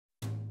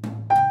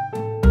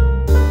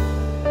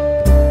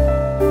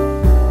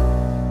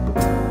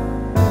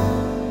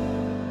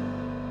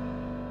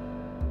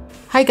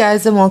Hi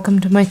guys, and welcome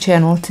to my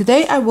channel.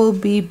 Today I will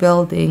be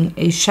building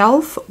a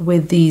shelf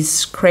with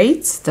these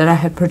crates that I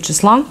had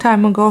purchased a long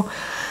time ago,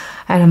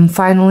 and I'm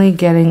finally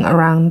getting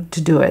around to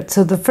do it.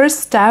 So the first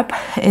step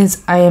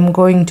is I am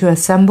going to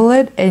assemble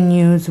it and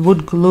use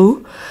wood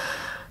glue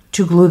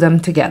to glue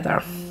them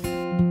together.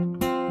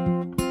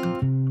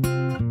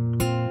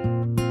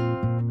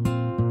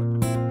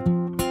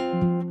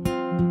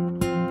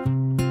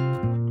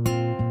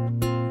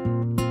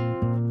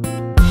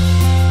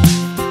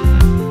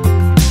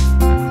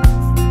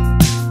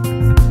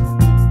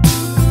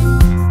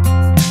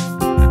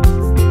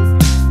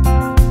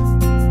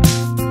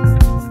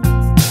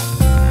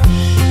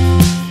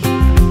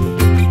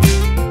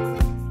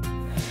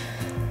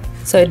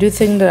 So I do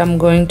think that I'm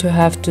going to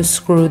have to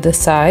screw the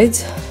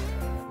sides.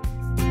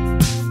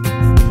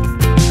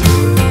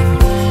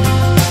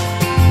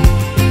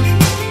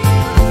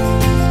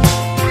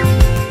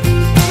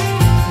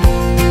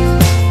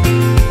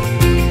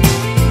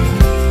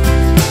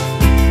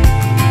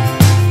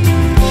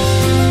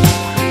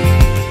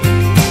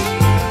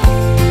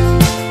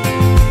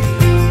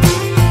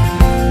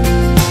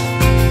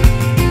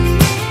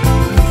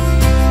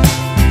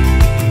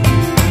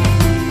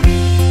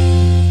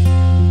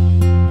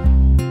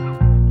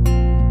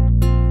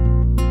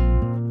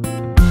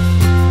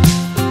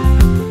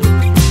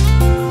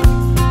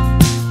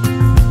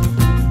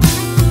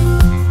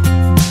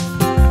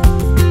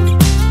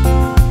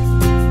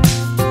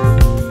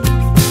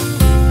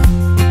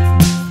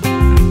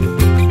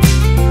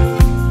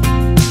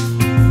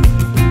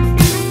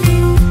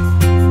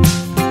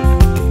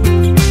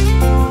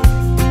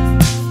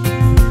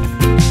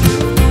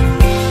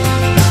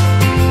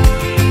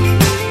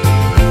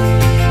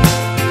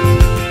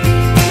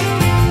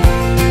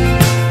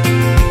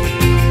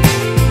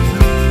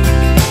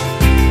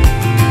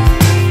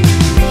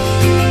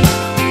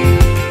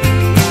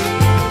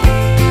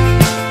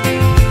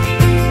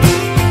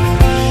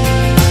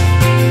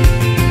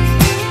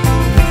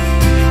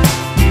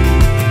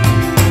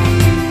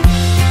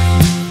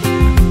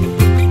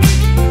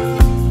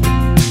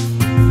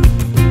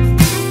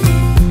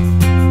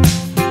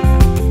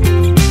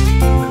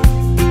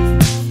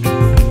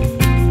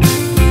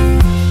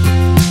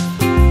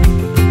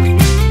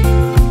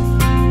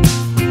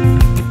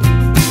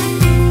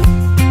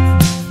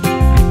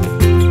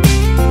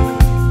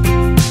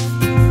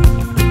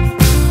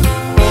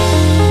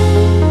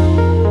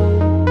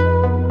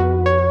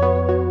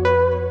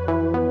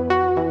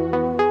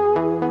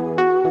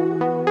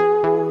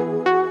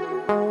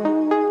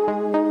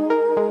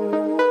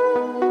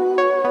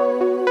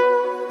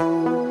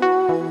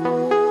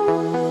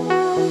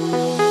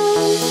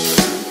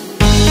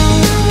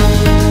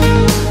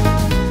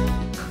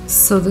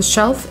 So the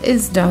shelf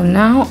is done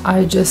now.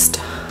 I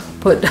just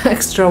put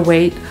extra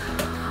weight,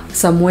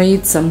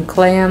 some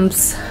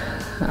clamps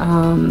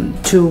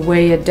to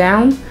weigh it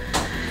down,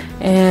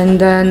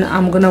 and then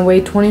I'm gonna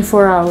wait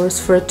 24 hours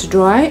for it to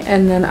dry,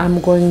 and then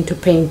I'm going to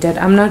paint it.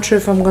 I'm not sure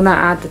if I'm gonna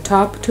add the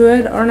top to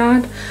it or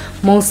not.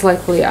 Most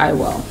likely I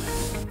will.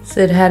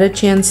 So it had a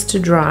chance to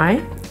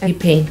dry. The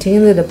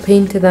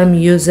painting that I'm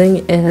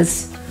using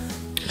is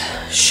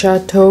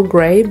Chateau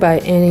Gray by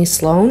Annie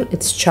Sloan.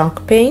 It's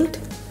chalk paint.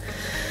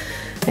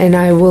 And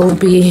I will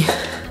be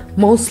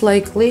most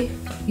likely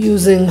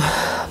using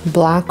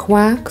black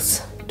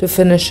wax to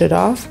finish it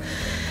off,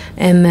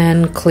 and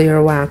then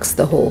clear wax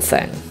the whole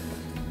thing.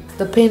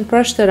 The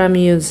paintbrush that I'm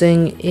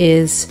using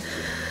is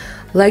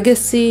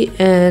Legacy,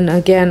 and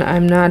again,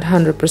 I'm not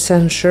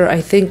 100% sure.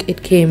 I think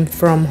it came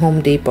from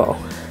Home Depot.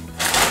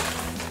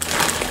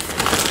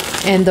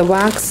 And the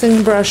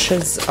waxing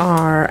brushes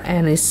are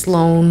Annie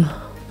Sloan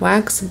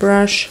wax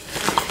brush,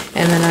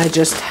 and then I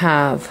just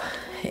have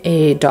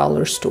a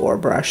dollar store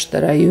brush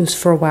that I use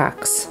for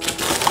wax.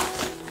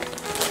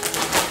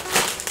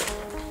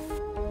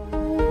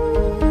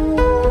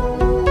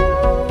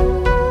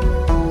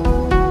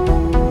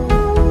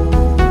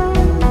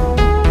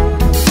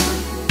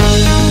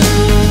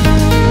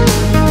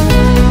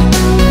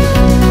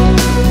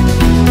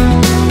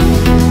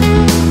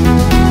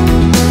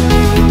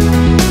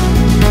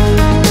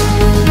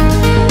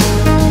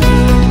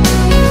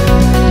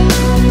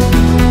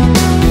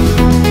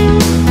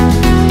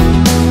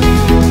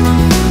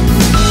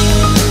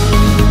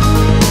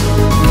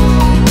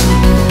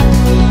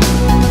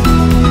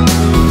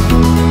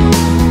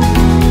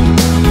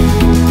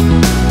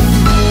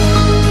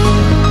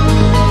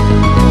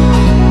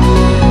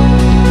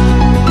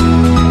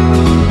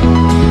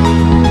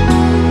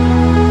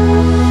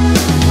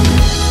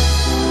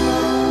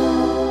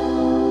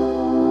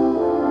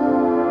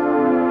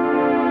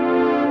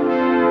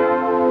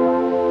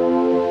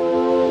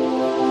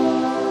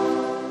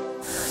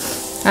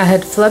 I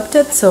had flipped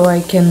it so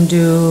I can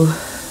do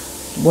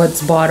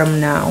what's bottom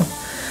now,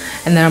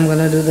 and then I'm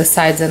gonna do the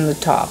sides and the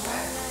top.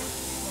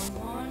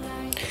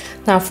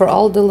 Now for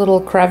all the little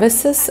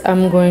crevices,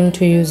 I'm going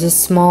to use a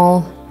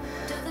small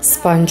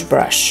sponge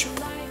brush.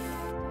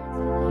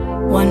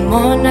 One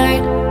more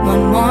night,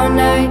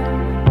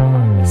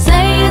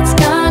 say it's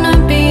gonna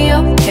be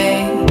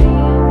okay,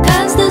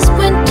 'cause this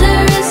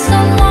winter is so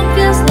long.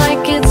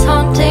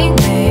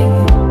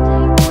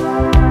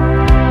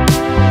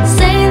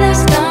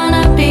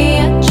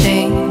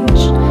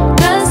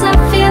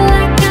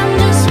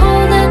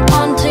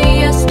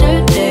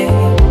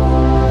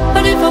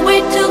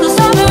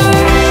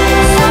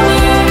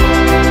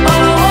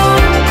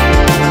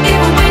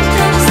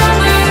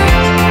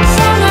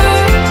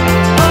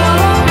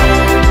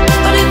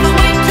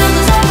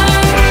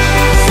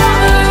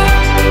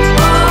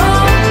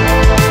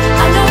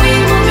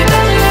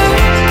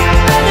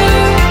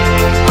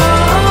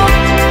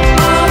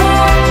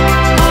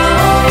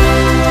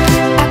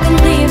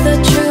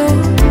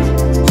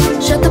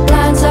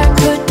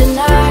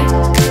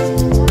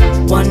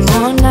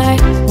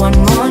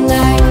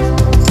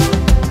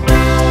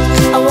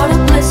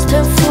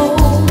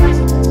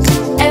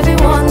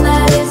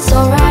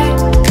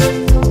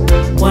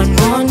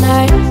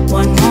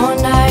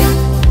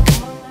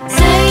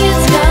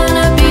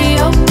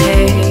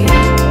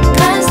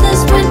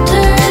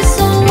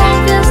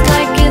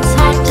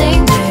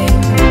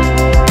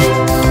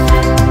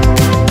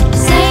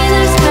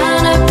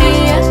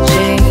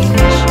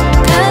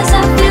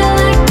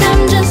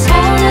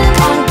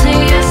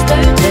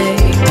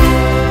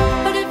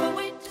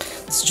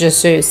 just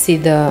so you see,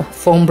 the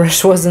foam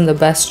brush wasn't the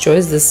best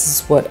choice. This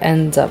is what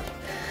ends up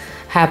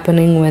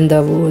happening when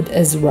the wood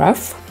is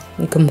rough.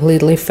 It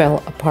completely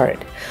fell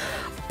apart.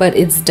 But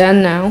it's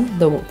done now,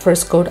 the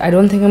first coat. I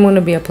don't think I'm going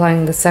to be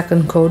applying the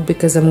second coat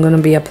because I'm going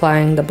to be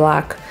applying the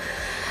black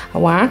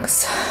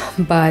wax,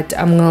 but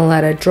I'm going to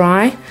let it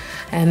dry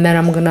and then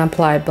I'm going to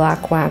apply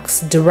black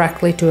wax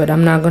directly to it.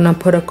 I'm not going to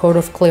put a coat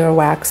of clear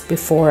wax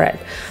before it.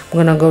 I'm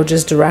going to go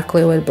just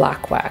directly with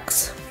black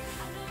wax.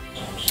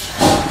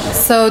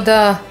 So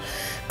the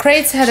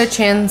crates had a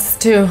chance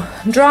to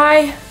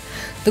dry.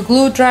 The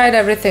glue dried,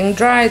 everything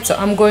dried, so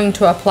I'm going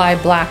to apply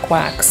black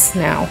wax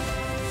now.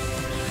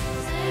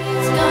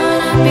 It's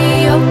gonna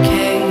be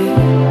okay,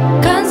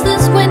 'cause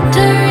this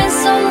winter is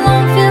so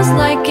long, feels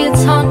like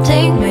it's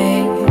haunting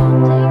me.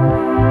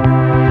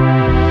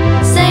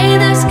 Say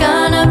there's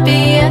gonna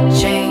be a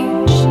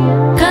change,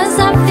 'cause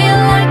I feel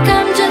like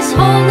I'm just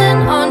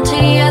holding on to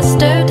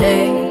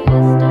yesterday.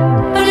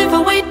 But if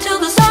I wait till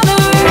the summer,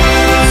 if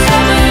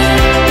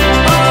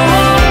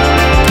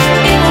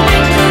I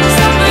wait till the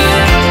summer,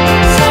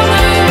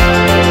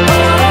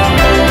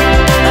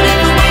 but if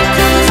I wait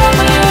till the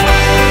summer,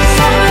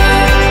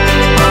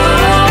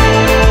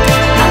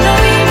 I know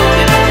it will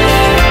be better.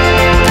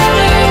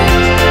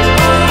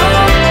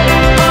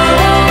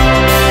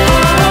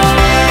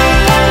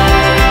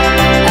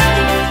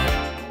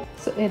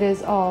 So it is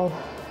all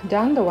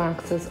done, the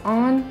wax is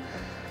on.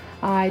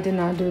 I did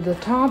not do the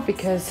top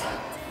because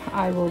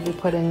I will be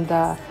putting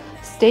the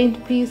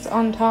stained piece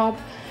on top,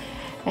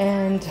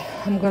 and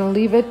I'm gonna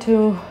leave it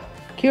to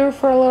cure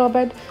for a little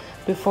bit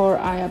before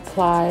I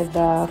apply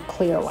the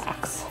clear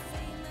wax.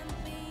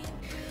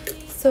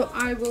 So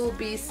I will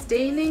be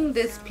staining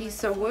this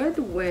piece of wood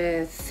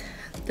with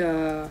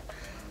the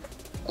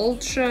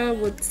Ultra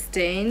Wood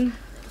Stain.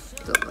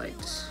 The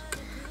light,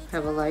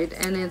 have a light,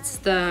 and it's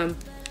the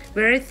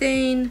very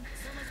thin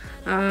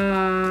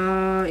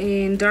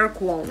in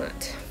dark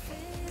walnut.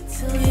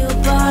 To your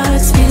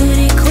bars,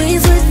 beauty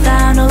queens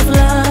without no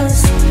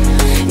flaws.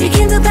 You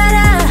can do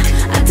better,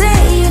 I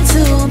dare you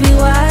to be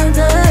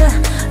wilder.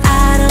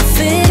 I don't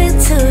fit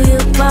into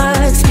your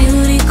box,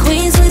 beauty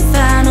queens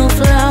without no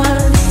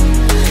flaws.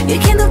 You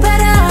can do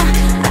better,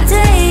 I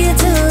dare you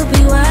to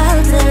be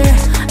wilder.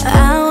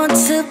 I want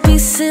to be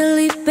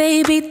silly,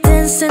 baby,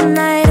 dance the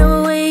night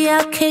away.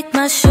 I'll kick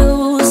my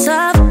shoes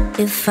off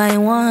if I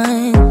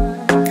want.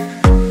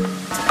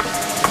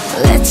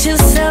 Let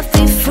yourself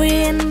be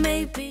free and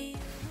maybe.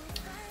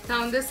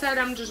 Now on this side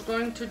I'm just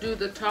going to do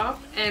the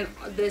top and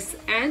this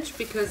edge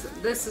because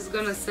this is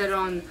gonna sit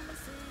on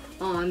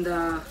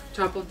the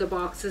top of the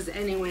boxes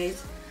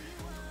anyways,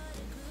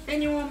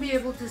 and you won't be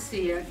able to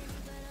see it.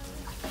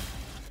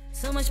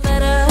 So much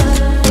better.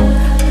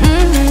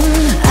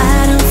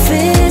 I don't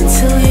fit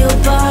into your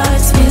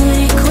box,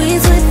 beauty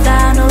queens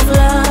without no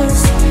flaws.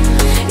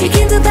 You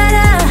can do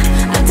better,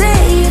 I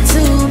dare you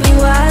to be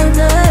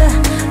wilder.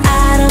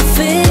 I don't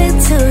fit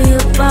into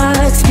your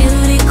box,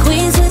 beauty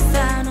queens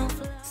without no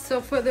flaws.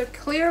 So for the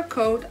clear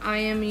coat I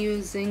am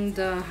using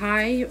the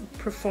High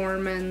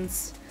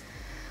Performance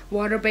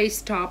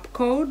water-based top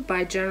coat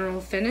by General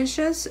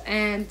Finishes,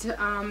 and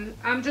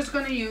I'm just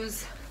gonna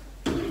use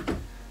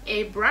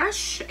a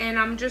brush and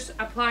I'm just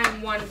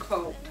applying one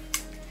coat,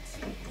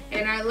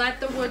 and I let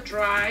the wood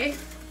dry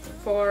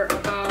for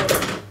about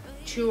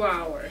 2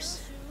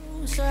 hours.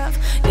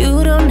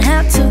 You don't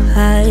have to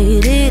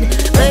hide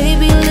it,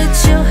 baby, let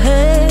your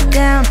head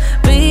down,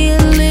 be a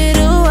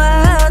little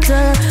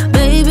wilder,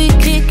 baby,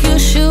 kick your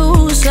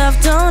shoes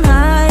off, don't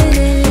hide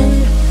it.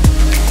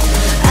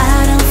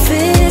 I don't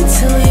fit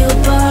into your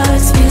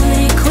box,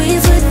 beauty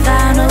queens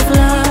without no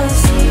flaws.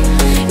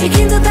 You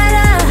can do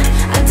better,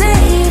 I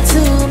dare you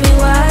to be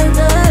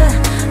wilder.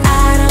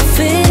 I don't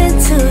fit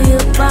into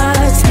your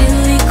box,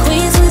 beauty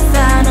queens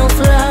without no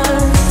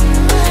flaws.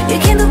 You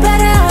can do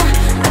better,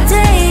 I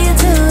dare you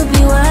to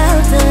be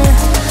wilder.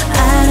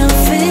 I don't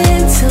fit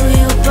into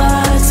your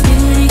box,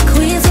 beauty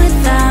queens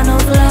without no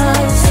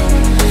flaws.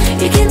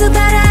 You can do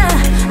better,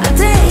 I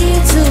dare you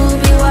to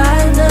be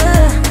wilder.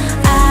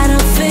 I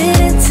don't fit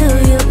into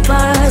your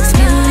box,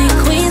 beauty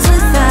queens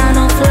without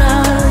no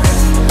flaws.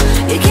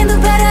 You can do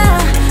better,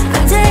 I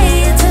dare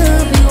you to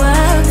be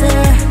wilder.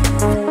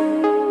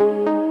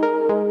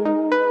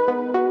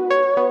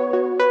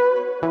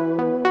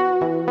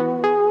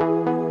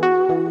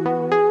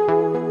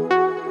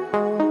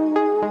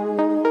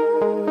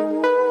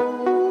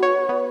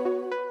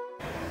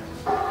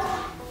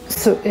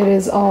 So it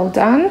is all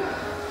done.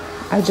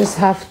 I just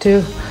have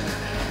to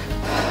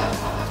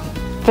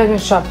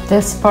finish up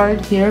this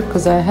part here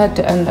because I had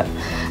to end up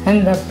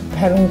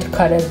having to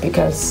cut it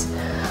because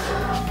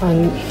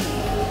I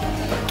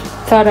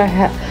thought I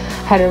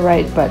had it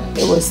right, but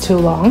it was too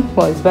long.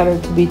 Well, it's better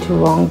to be too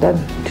long than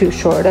too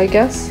short, I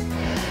guess.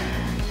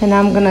 And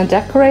I'm gonna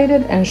decorate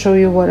it and show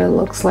you what it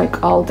looks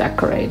like all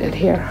decorated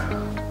here.